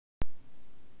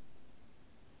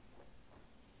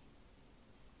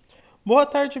Boa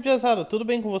tarde, piazada. Tudo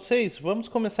bem com vocês? Vamos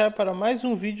começar para mais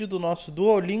um vídeo do nosso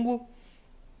Duolingo.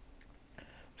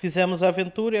 Fizemos a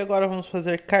aventura e agora vamos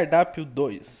fazer Cardápio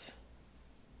 2.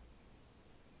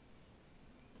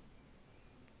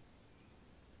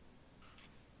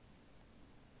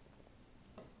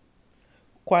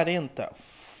 Quarenta,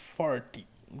 40.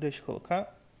 Deixa eu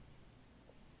colocar.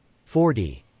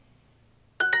 40,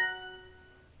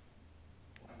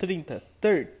 30,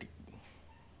 30.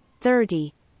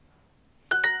 30,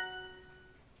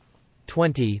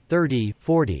 20, 30,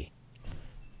 40,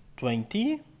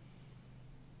 20.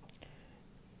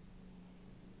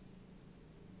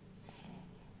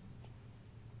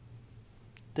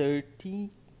 30.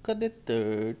 Cadê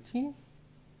 30?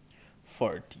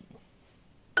 40.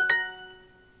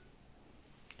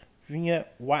 Vinha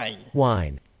wine.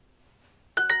 wine,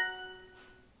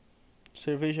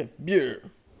 Cerveja beer.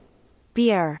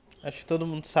 beer, Acho que todo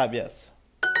mundo sabe essa.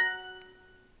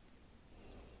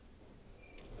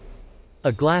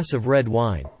 a glass of red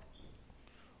wine,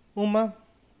 Uma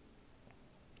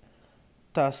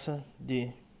taça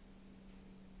de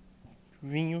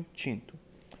vinho tinto.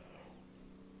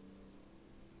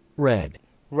 red,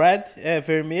 Red é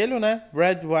vermelho, né?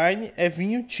 Red wine é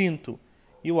vinho tinto.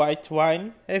 E white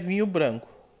wine é vinho branco.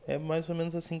 É mais ou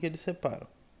menos assim que eles separam.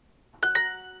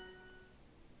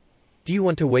 Do you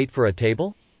want to wait for a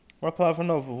table? Uma palavra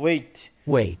nova, wait,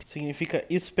 Wait, significa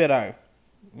esperar.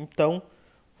 Então,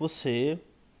 você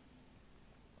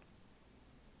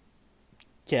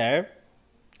quer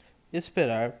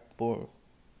esperar por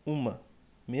uma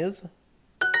mesa?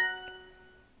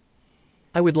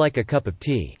 I would like a cup of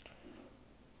tea.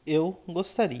 Eu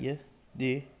gostaria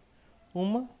de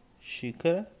uma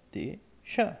xícara de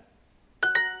chá.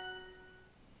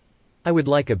 I would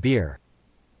like a beer.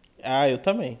 Ah, eu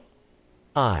também.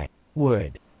 I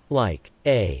would like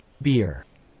a beer.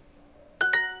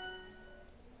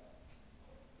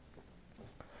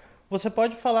 Você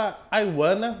pode falar I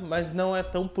wanna, mas não é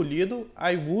tão polido.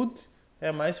 I would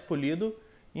é mais polido.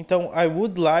 Então, I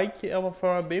would like é uma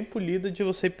forma bem polida de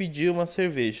você pedir uma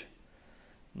cerveja.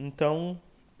 Então,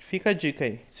 fica a dica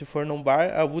aí. Se for num bar,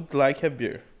 I would like a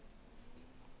beer.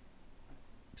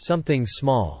 Something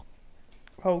small.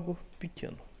 Algo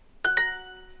pequeno.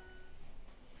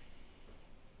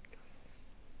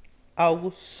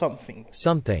 Algo something.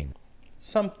 Something.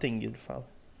 Something, ele fala.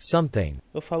 Something.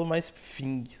 Eu falo mais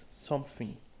thing.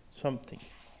 Something. Something.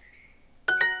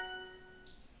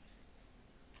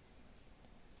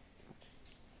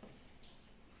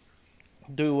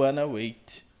 Do you wanna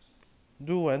wait?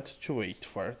 Do you want to wait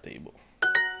for a table?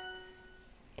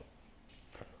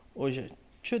 Hoje é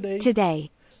today.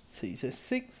 today, 6 é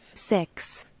 6.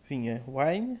 6, Vinha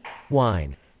wine.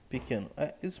 Wine. Pequeno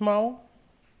é small.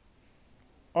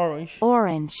 Orange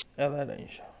orange, é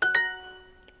laranja.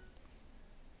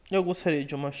 Eu gostaria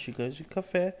de uma xícara de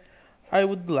café. I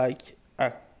would like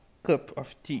a cup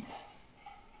of tea.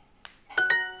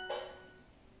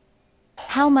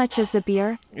 how much is the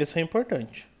beer? Isso é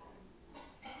importante.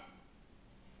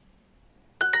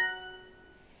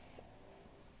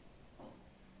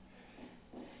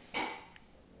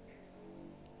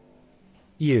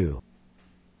 You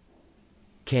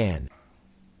can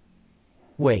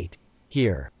wait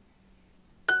here.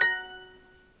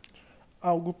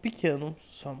 Algo pequeno.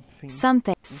 Something.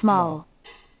 Something, small,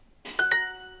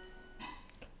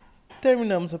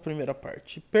 Terminamos a primeira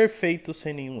parte. Perfeito,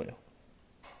 sem nenhum erro.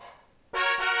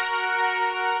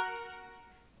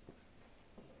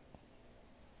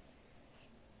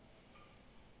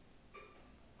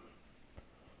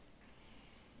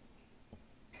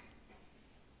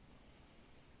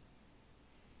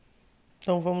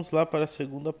 Então vamos lá para a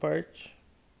segunda parte.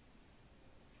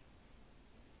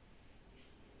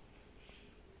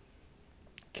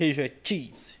 Queijo é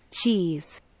cheese.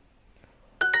 cheese,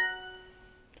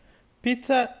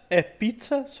 Pizza é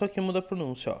pizza, só que muda a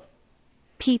pronúncia, ó.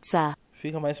 pizza,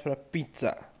 Fica mais para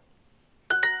pizza.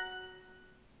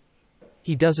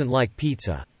 He doesn't like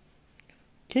pizza.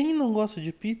 Quem não gosta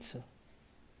de pizza?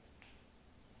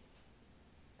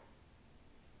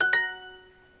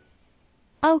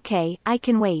 okay, I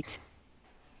can wait.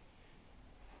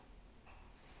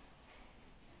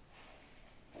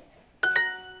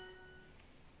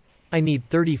 I need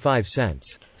 35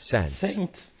 cents. Cents.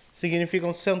 Cents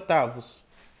significam centavos.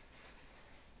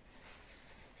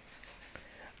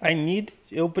 I need,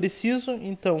 eu preciso,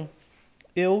 então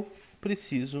eu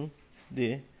preciso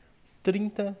de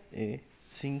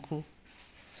 35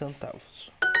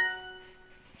 centavos.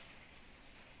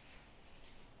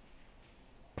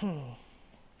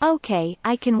 Okay,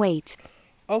 I can wait.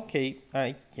 Okay,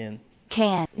 I can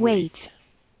Can wait.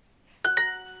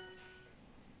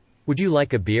 Would you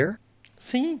like a beer?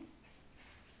 Sim.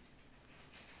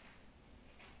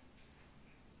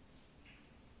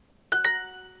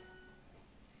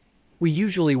 We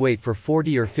usually wait for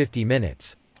 40 or 50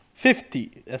 minutes.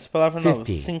 50, essa palavra nova.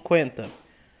 50.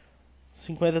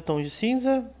 50 tons de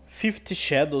cinza. 50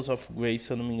 Shadows of Grey,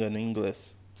 se eu não me engano, em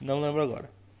inglês. Não lembro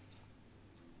agora.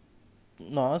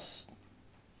 Nós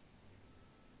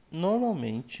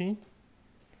normalmente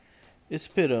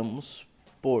esperamos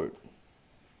por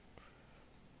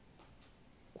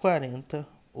 40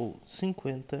 ou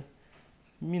 50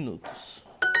 minutos.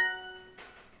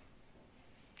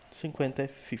 50 é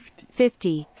 50.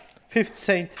 50. 50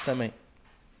 cent também.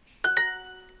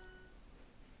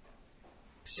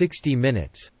 60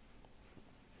 minutes.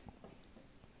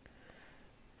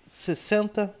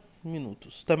 60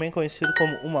 minutos. Também conhecido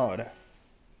como 1 hora.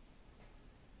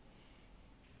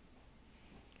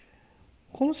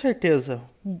 Com certeza.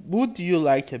 Would you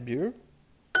like a beer?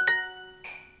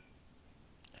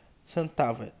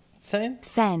 Centavo é cent.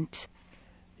 Cent.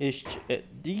 Este é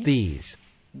These.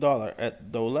 Dólar é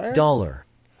dollar. Dollar.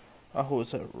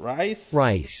 Arroz é rice.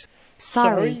 Rice.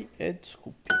 Sorry. É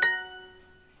desculpe.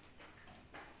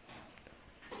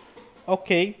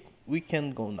 Ok, we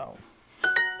can go now.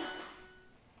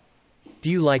 Do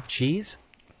you like cheese?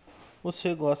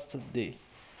 Você gosta de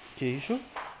queijo?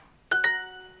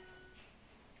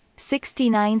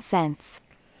 69 cents.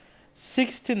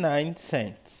 69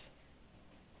 cents.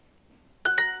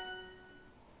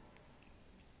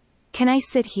 Can I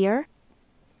sit here?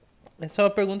 Essa é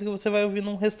uma pergunta que você vai ouvir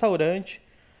num restaurante,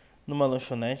 numa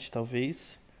lanchonete,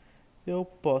 talvez. Eu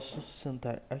posso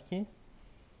sentar aqui?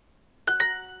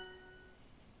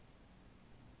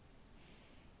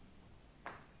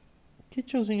 Que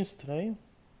tiozinho estranho.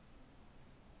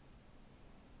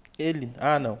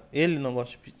 Ele não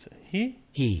gosta de pizza.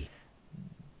 He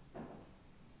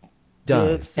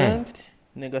doesn't Doesn't,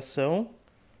 negação,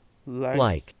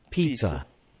 like pizza.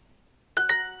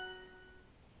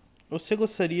 Você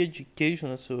gostaria de queijo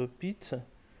na sua pizza?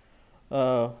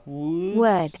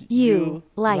 Would you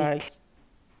like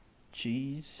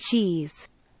cheese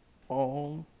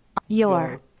on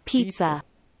your pizza?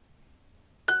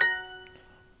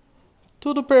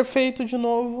 Tudo perfeito de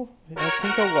novo. É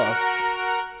assim que eu gosto.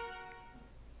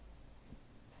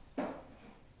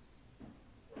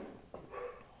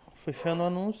 Fechando o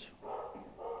anúncio.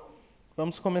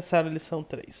 Vamos começar a lição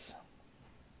 3.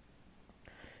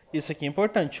 Isso aqui é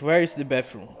importante. Where is the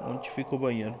bathroom? Onde fica o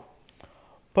banheiro?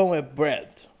 Pão é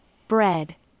bread.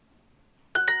 Bread.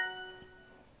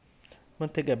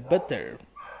 Manteiga é butter.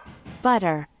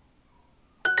 Butter.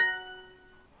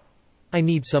 I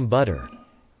need some butter.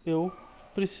 Eu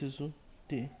preciso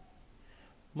de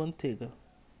manteiga.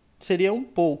 Seria um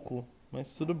pouco,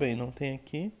 mas tudo bem, não tem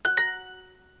aqui.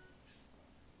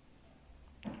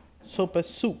 Sopa é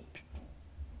soup.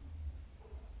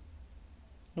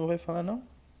 Não vai falar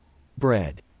não?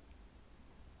 Bread.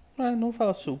 Não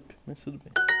fala soup, mas tudo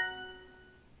bem.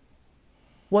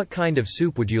 What kind of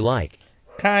soup would you like?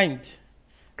 Kind. Isso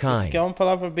aqui Kind. é uma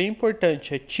palavra bem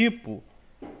importante. É tipo.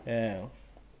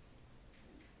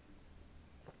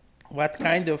 What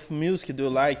kind of music do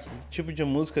you like? Que tipo de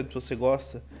música você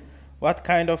gosta? What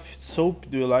kind of soap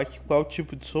do you like? Qual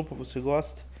tipo de sopa você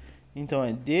gosta? Então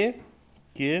é de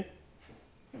que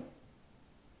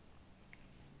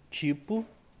tipo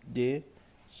de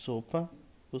sopa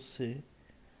você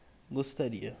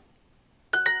gostaria?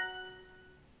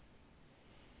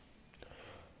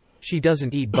 She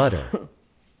doesn't eat butter.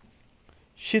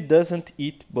 She doesn't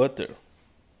eat butter.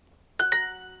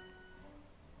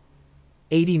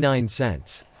 89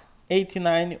 cents.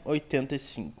 89,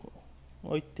 85.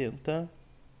 80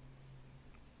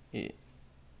 e...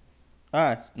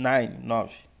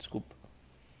 9, desculpa.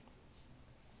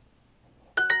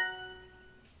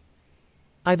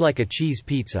 I'd like a cheese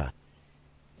pizza.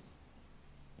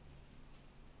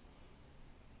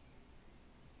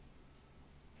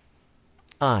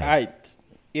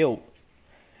 Eu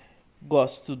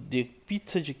gosto de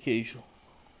pizza de queijo.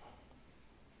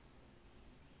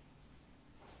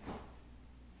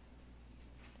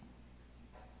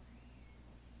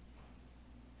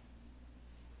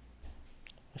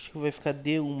 Acho que vai ficar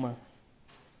de uma.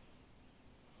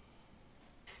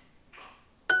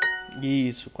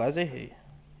 Isso, quase errei.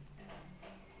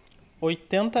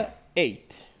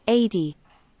 88. 80.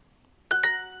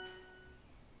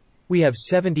 We have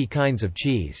 70 kinds of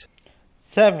cheese.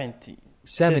 70.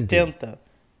 70. 70.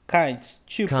 Kinds.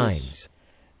 Tipos. Kinds.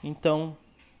 Então,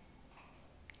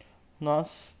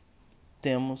 nós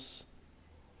temos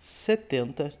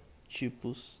 70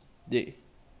 tipos de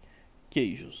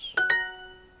queijos.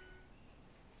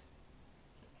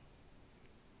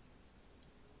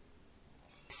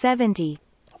 70.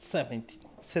 70.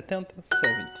 70,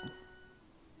 70.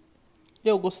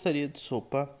 Eu gostaria de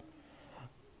sopa.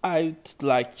 I'd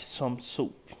like some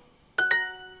soup.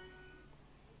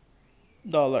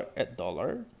 Dollar é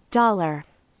dollar. Dollar.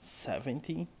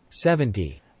 70.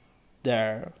 70.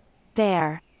 There.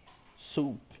 There.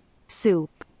 Soup.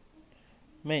 Soup.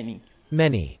 Many.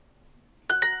 Many.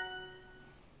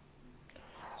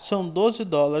 São 12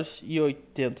 dólares e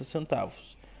 80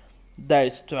 centavos.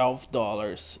 That's 12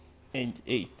 dollars and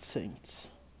 8 cents.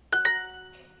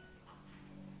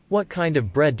 What kind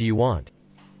of bread do you want?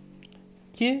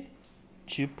 Que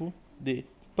tipo de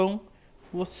pão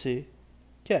você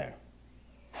quer?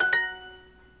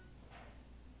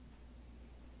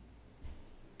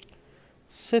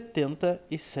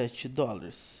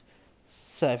 $77.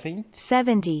 70.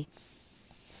 7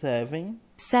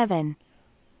 7.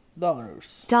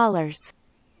 dollars. Dollars.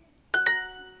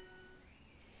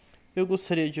 Eu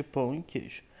gostaria de pão e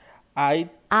queijo. I'd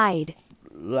I'd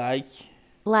like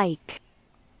like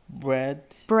bread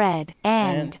bread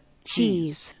and and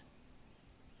cheese.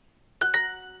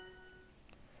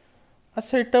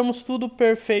 Acertamos tudo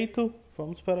perfeito.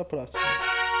 Vamos para a próxima.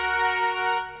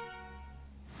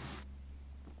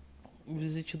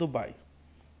 Visite Dubai.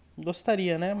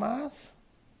 Gostaria, né? Mas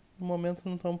no momento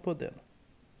não estamos podendo.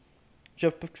 Já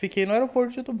fiquei no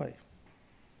aeroporto de Dubai.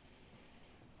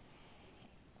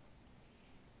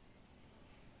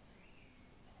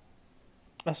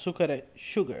 Açúcar é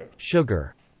sugar.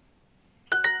 Sugar.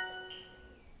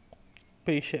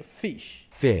 Peixe é fish.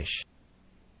 Fish.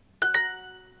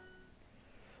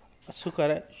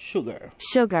 Açúcar é sugar.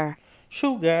 Sugar.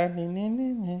 Sugar.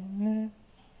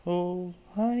 Oh,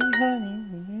 honey,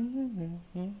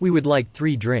 honey. We would like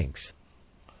 3 drinks.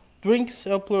 Drinks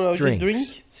é o plural de Drinks.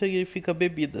 drink, significa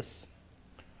bebidas.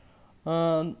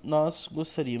 Nós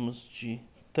gostaríamos de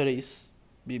 3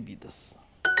 bebidas.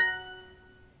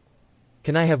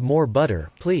 Can I have more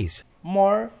butter, please?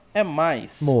 More é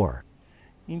mais. More.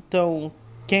 Então,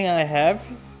 can I have?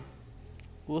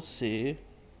 Você.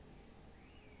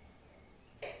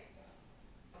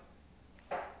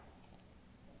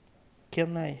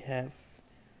 Can I have?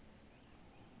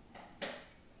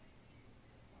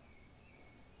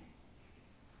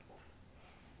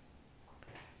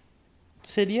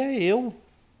 Seria eu.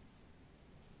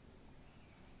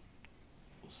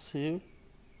 Você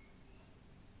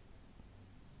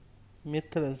me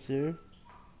trazer.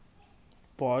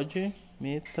 Pode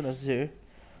me trazer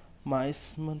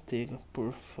mais manteiga,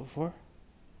 por favor?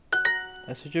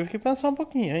 Essa eu tive que pensar um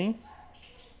pouquinho, hein?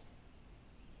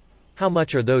 How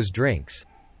much are those drinks?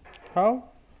 How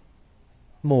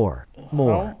More.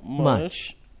 More. How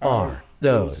Much are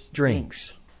those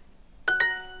drinks?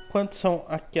 Quantas são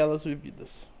aquelas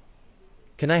bebidas?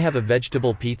 Can I have a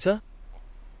vegetable pizza?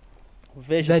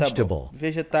 Vegetable.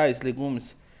 Vegetais,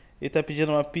 legumes. Ele tá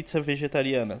pedindo uma pizza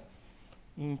vegetariana.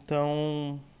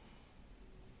 Então,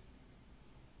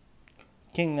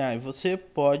 você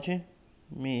pode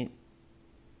me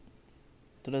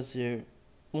trazer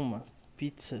uma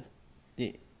pizza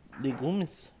de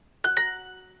legumes?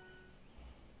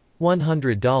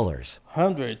 $100.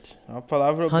 100 é uma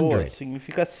palavra boa, 100.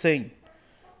 significa 100.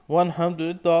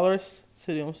 $100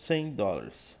 seriam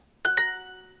 $100.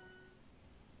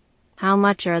 How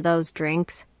much are those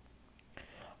drinks?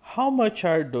 How much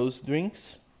are those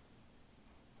drinks?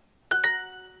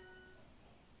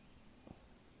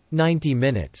 90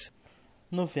 minutes.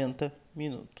 90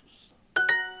 minutos.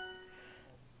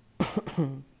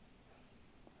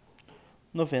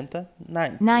 90,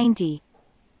 90. 90.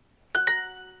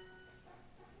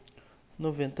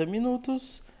 90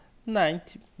 minutos,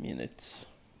 90 minutes.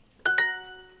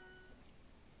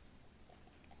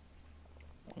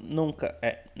 Nunca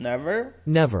é never.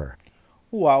 Never.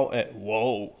 Uau é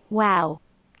wow. Wow.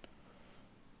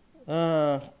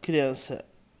 Criança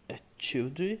é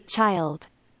children. Child.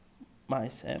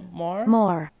 Mais é more.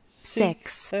 More.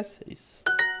 Six 6. é 6.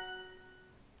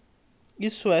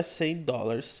 Isso é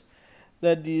 $100.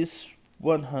 That is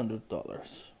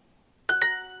 $100.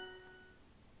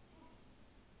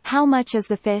 How much is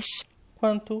the fish?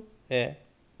 Quanto é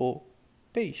o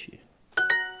peixe?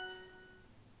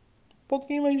 Um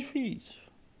pouquinho mais difícil.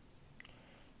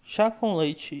 Chá com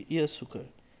leite e açúcar.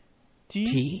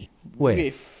 Tea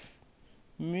with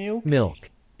milk, milk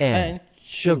and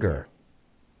sugar.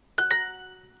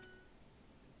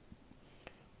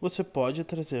 Você pode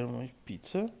trazer uma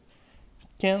pizza?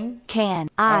 Can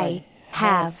I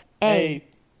have a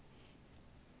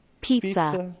pizza?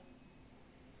 pizza?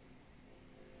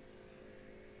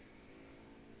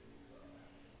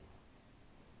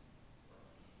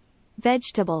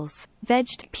 Vegetables.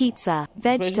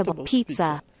 Vegetable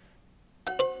pizza.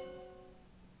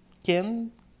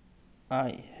 Can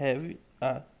I have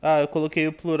a... Ah, eu coloquei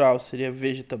o plural, seria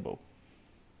vegetable.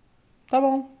 Tá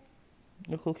bom.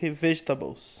 Eu coloquei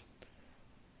vegetables.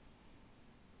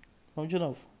 Vamos de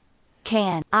novo.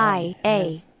 Can I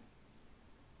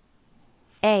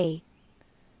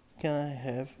Can I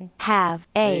have... have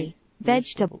a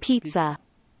vegetable pizza?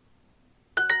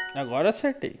 Agora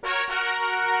acertei.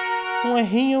 Um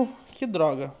errinho, que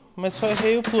droga. Mas só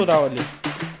errei o plural ali.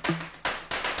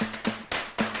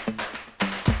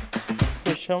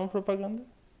 Fechamos a propaganda.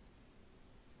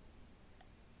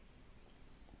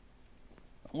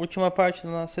 Última parte da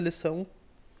nossa lição.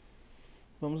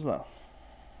 Vamos lá.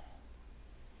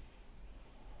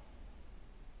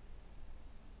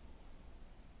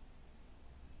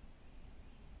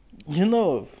 De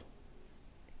novo.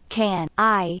 Can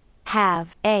I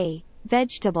have a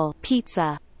vegetable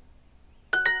pizza?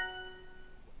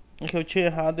 O que eu tinha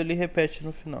errado, ele repete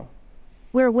no final.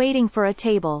 We're waiting for a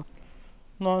table.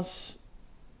 Nós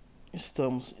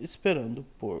estamos esperando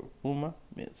por uma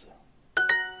mesa.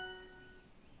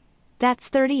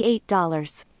 That's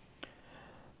 $38.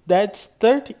 That's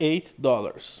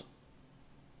 $38.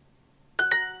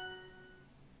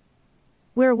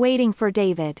 We're waiting for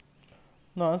David.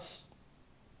 Nós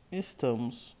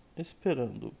estamos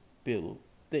esperando pelo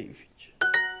David.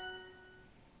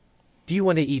 Do you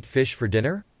want to eat fish for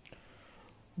dinner?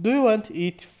 Do you want to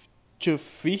eat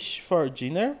fish for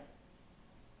dinner?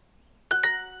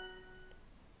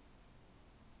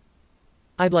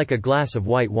 I'd like a glass of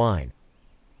white wine.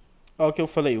 Olha o que eu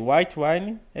falei, white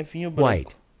wine é vinho branco.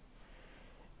 White.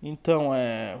 Então,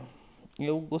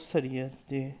 eu gostaria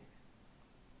de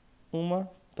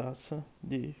uma taça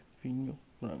de vinho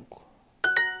branco.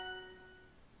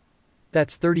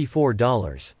 That's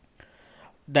 $34.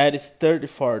 That is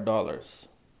 $34.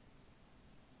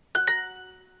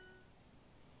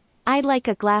 I'd like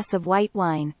a glass of white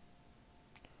wine.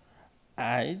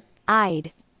 I'd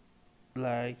like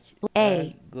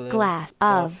a glass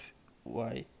of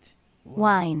white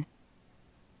wine.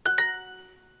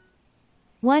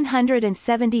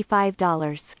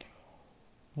 $175.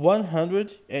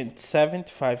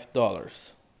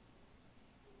 $175.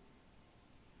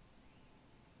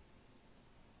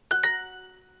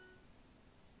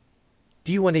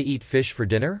 Do you want to eat fish for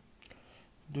dinner?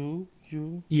 Do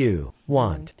you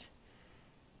want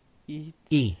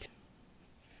eat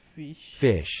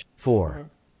fish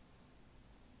for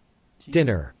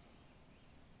dinner?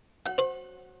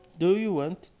 Do you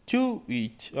want to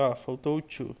eat? Ah, faltou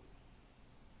to.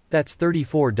 That's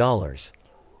 $34.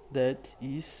 That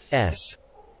is S.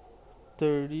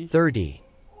 $34.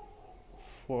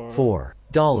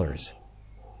 $34.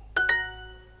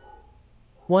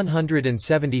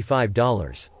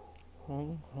 $175.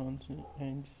 And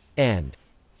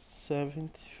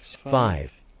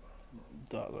 $175.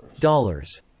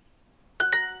 $5.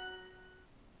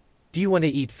 Do you want to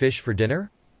eat fish for dinner?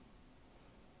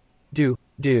 Do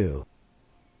you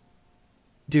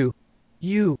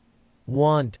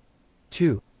want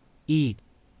to eat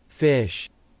fish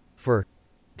for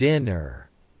dinner?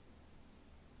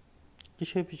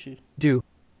 Deixa eu repetir. Do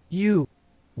you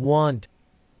want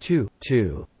to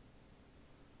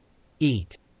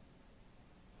eat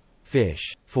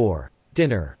fish for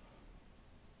dinner?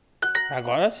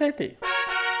 Agora acertei.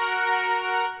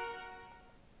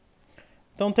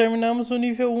 Então terminamos o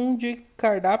nível 1 de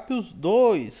Cardápios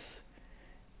 2.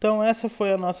 Então essa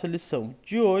foi a nossa lição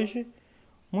de hoje.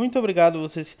 Muito obrigado a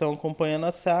vocês que estão acompanhando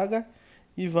a saga.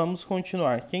 E vamos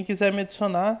continuar. Quem quiser me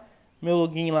adicionar, meu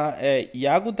login lá é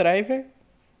Iago Driver.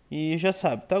 E já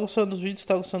sabe, tá gostando dos vídeos,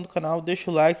 tá gostando do canal,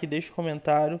 deixa o like, deixa o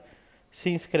comentário, se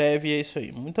inscreve e é isso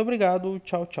aí. Muito obrigado,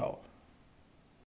 tchau, tchau.